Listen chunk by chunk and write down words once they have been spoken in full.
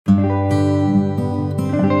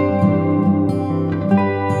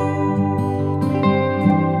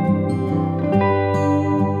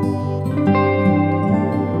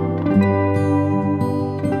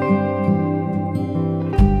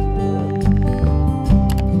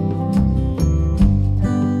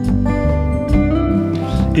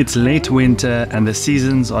It's late winter and the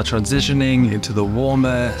seasons are transitioning into the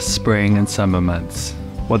warmer spring and summer months.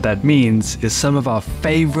 What that means is some of our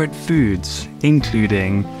favorite foods,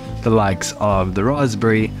 including the likes of the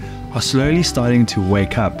raspberry, are slowly starting to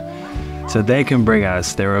wake up so they can bring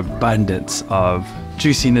us their abundance of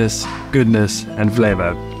juiciness, goodness, and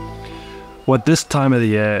flavor. What this time of the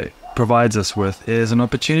year provides us with is an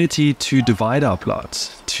opportunity to divide our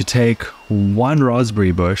plots, to take one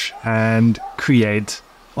raspberry bush and create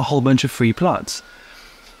a whole bunch of free plants.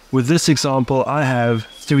 With this example, I have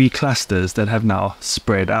 3 clusters that have now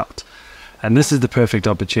spread out. And this is the perfect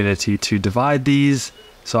opportunity to divide these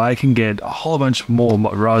so I can get a whole bunch more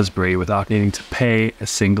raspberry without needing to pay a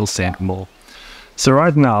single cent more. So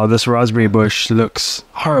right now, this raspberry bush looks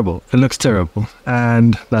horrible. It looks terrible.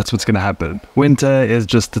 And that's what's going to happen. Winter is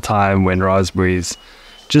just the time when raspberries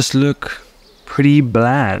just look pretty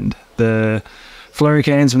bland. The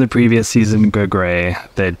floricanes from the previous season go grey,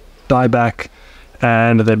 they die back,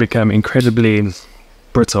 and they become incredibly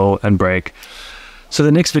brittle and break. So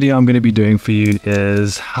the next video I'm going to be doing for you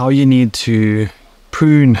is how you need to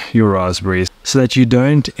prune your raspberries so that you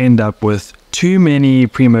don't end up with too many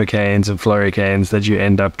primocanes and floricanes that you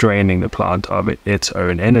end up draining the plant of its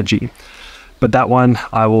own energy. But that one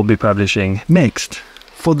I will be publishing next.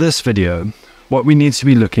 For this video, what we need to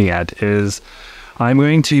be looking at is I'm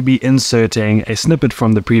going to be inserting a snippet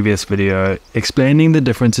from the previous video explaining the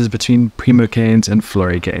differences between primocanes and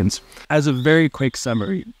floricanes. As a very quick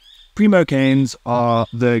summary, primocanes are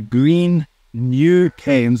the green new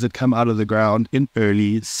canes that come out of the ground in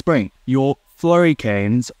early spring. Your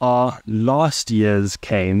floricanes are last year's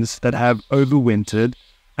canes that have overwintered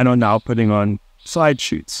and are now putting on side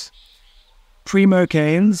shoots.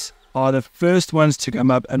 Primocanes are the first ones to come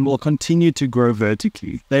up and will continue to grow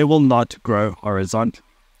vertically. They will not grow horizontally.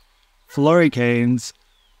 Floricanes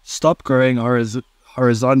stop growing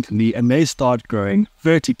horizontally and they start growing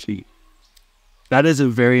vertically. That is a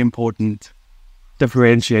very important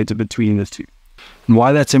differentiator between the two. And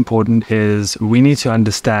why that's important is we need to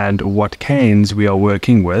understand what canes we are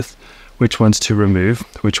working with, which ones to remove,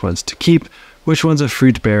 which ones to keep, which ones are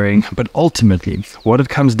fruit bearing, but ultimately what it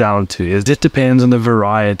comes down to is it depends on the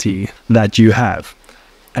variety that you have.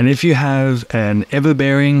 And if you have an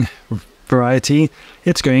ever-bearing variety,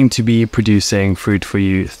 it's going to be producing fruit for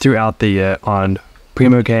you throughout the year on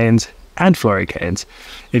primocanes and floricanes.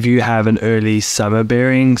 If you have an early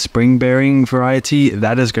summer-bearing, spring-bearing variety,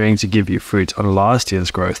 that is going to give you fruit on last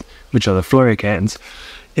year's growth, which are the floricanes.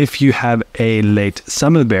 If you have a late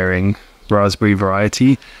summer-bearing raspberry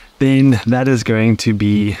variety, then that is going to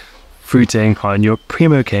be fruiting on your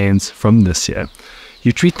primocanes from this year.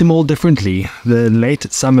 You treat them all differently. The late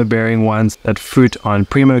summer bearing ones that fruit on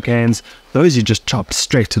primocanes, those you just chop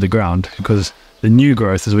straight to the ground because the new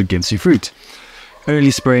growth is what gives you fruit.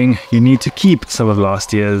 Early spring, you need to keep some of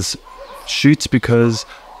last year's shoots because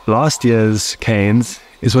last year's canes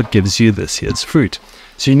is what gives you this year's fruit.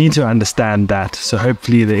 So you need to understand that. So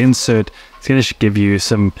hopefully the insert is going to give you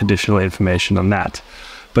some additional information on that.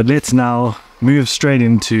 But let's now move straight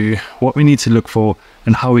into what we need to look for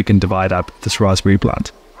and how we can divide up this raspberry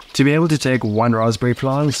plant. To be able to take one raspberry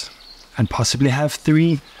plant and possibly have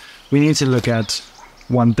 3, we need to look at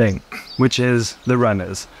one thing, which is the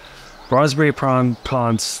runners. Raspberry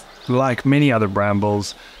plants, like many other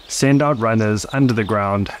brambles, send out runners under the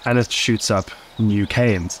ground and it shoots up new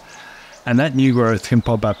canes. And that new growth can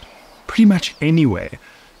pop up pretty much anywhere.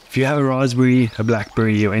 If you have a raspberry, a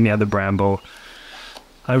blackberry, or any other bramble,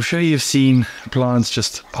 I'm sure you've seen plants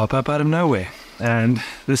just pop up out of nowhere. And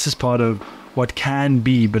this is part of what can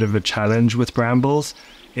be a bit of a challenge with brambles,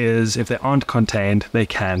 is if they aren't contained, they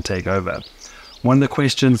can take over. One of the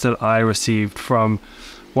questions that I received from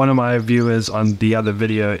one of my viewers on the other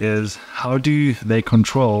video is, how do they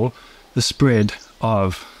control the spread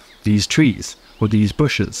of these trees or these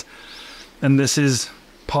bushes? And this is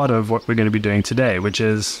part of what we're going to be doing today, which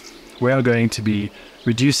is we are going to be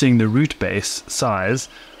reducing the root base size.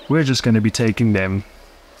 We're just going to be taking them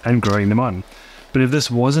and growing them on. But if this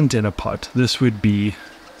wasn't in a pot, this would be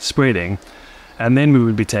spreading, and then we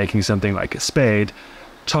would be taking something like a spade,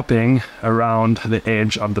 chopping around the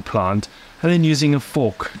edge of the plant, and then using a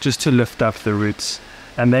fork just to lift up the roots.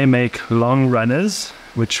 And they make long runners,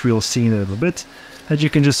 which we'll see in a little bit, that you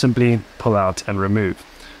can just simply pull out and remove.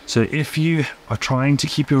 So if you are trying to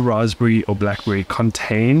keep your raspberry or blackberry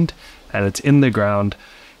contained and it's in the ground,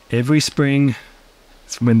 every spring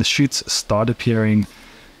when the shoots start appearing,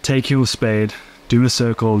 take your spade, do a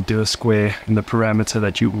circle, do a square in the parameter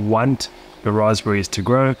that you want your raspberries to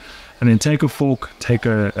grow, and then take a fork, take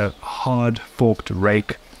a hard forked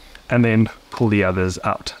rake, and then pull the others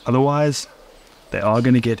out. Otherwise, They are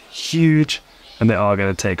going to get huge and they are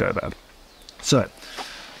going to take over. So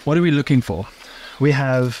what are we looking for? We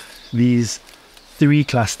have these 3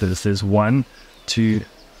 clusters. There's 1, 2,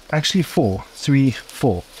 actually 4, 3,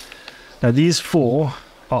 4. Now these 4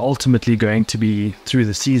 are ultimately going to be, through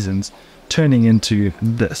the seasons, turning into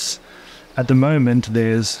this. At the moment,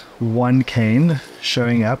 there's 1 cane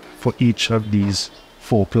showing up for each of these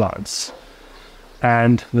 4 plants.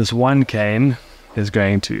 And this 1 cane is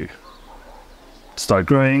going to start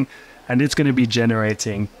growing, and it's going to be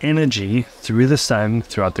generating energy through the sun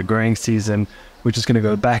throughout the growing season, which is going to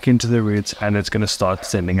go back into the roots, and it's going to start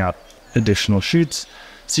sending out additional shoots.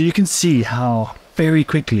 So you can see how very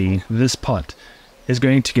quickly this pot is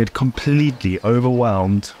going to get completely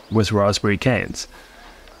overwhelmed with raspberry canes.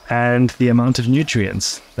 And the amount of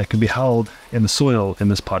nutrients that can be held in the soil in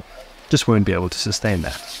this pot just won't be able to sustain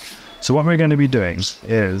that. So what we're going to be doing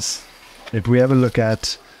is, if we have a look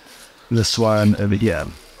at this one over here,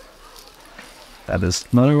 that is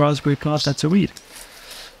not a raspberry plant, that's a weed,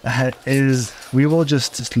 is we will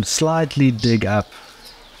just slightly dig up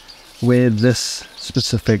where this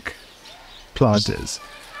specific plant is.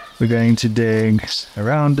 We're going to dig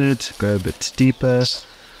around it, go a bit deeper,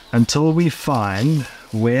 until we find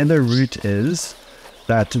where the root is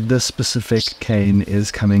that this specific cane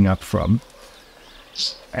is coming up from.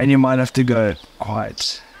 And you might have to go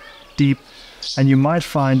quite deep, and you might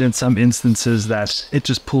find in some instances that it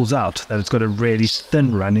just pulls out, that it's got a really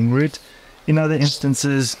thin running root. In other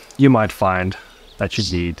instances, you might find that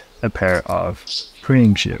you need a pair of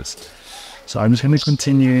pruning shears. So I'm just going to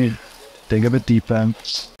continue, dig a bit deeper.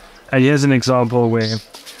 And here's an example where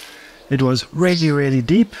it was really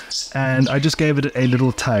deep, and I just gave it a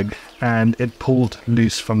little tug and it pulled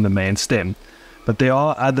loose from the main stem. But there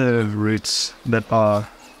are other roots that are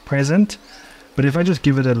present, but if I just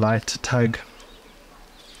give it a light tug,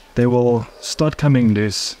 they will start coming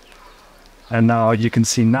loose. And now you can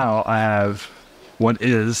see, now I have what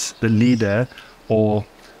is the leader, or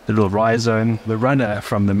the little rhizome, the runner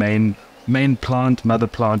from the main plant, mother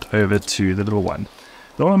plant, over to the little one.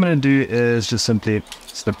 And all I'm going to do is just simply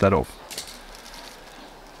snip that off.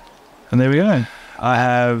 And there we go. I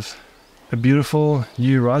have a beautiful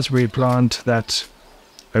new raspberry plant that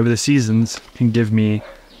over the seasons can give me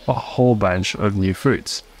a whole bunch of new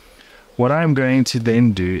fruits. What I'm going to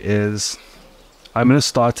then do is I'm going to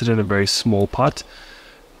start it in a very small pot.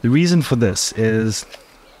 The reason for this is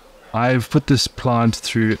I've put this plant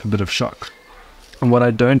through a bit of shock. And what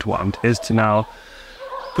I don't want is to now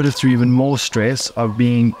put it through even more stress of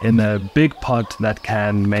being in a big pot that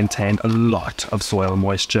can maintain a lot of soil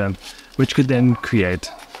moisture, which could then create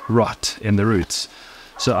rot in the roots.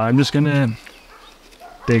 So I'm just going to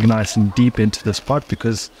dig nice and deep into this pot,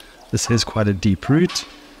 because this is quite a deep root.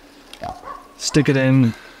 Stick it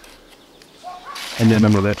in, and then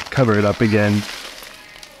I'm going to cover it up again.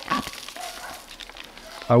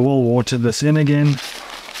 I will water this in again.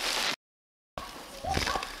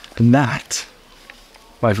 And that,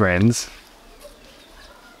 my friends,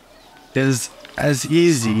 is as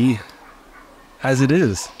easy as it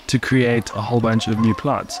is to create a whole bunch of new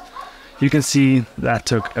plants. You can see that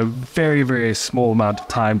took a very small amount of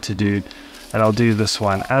time to do, and I'll do this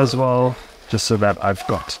one as well, just so that I've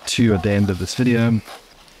got 2 at the end of this video.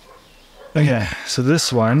 Okay, so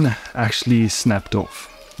this one actually snapped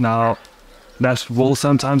off. Now, that will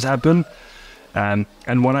sometimes happen, and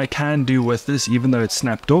what I can do with this, even though it's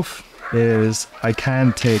snapped off, is I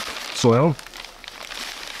can take soil,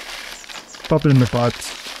 pop it in the pot,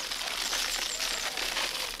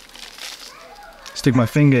 stick my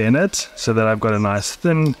finger in it so that I've got a nice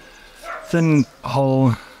thin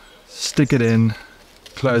hole, stick it in,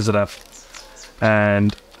 close it up,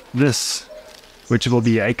 and this, which will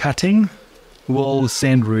be a cutting, will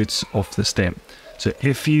send roots off the stem. So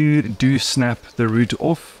if you do snap the root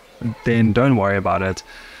off, then don't worry about it.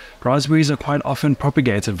 Raspberries are quite often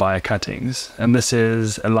propagated via cuttings, and this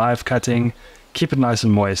is a live cutting. Keep it nice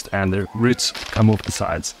and moist, and the roots come off the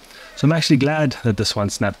sides. So I'm actually glad that this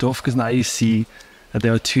one snapped off, because now you see that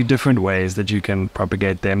there are 2 different ways that you can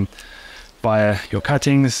propagate them: via your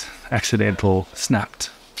cuttings, accidental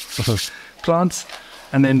snapped plants,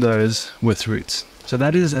 and then those with roots. So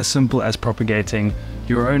that is as simple as propagating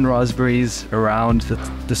your own raspberries around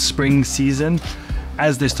the spring season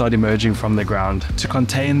as they start emerging from the ground, to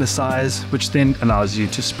contain the size, which then allows you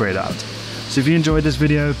to spread out. So if you enjoyed this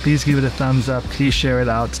video, please give it a thumbs up. Please share it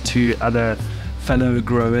out to other fellow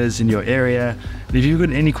growers in your area. And if you've got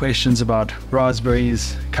any questions about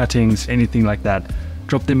raspberries, cuttings, anything like that,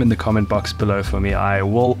 drop them in the comment box below for me. I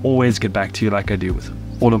will always get back to you like I do with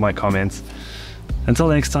all of my comments. Until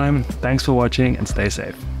next time, thanks for watching and stay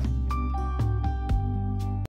safe.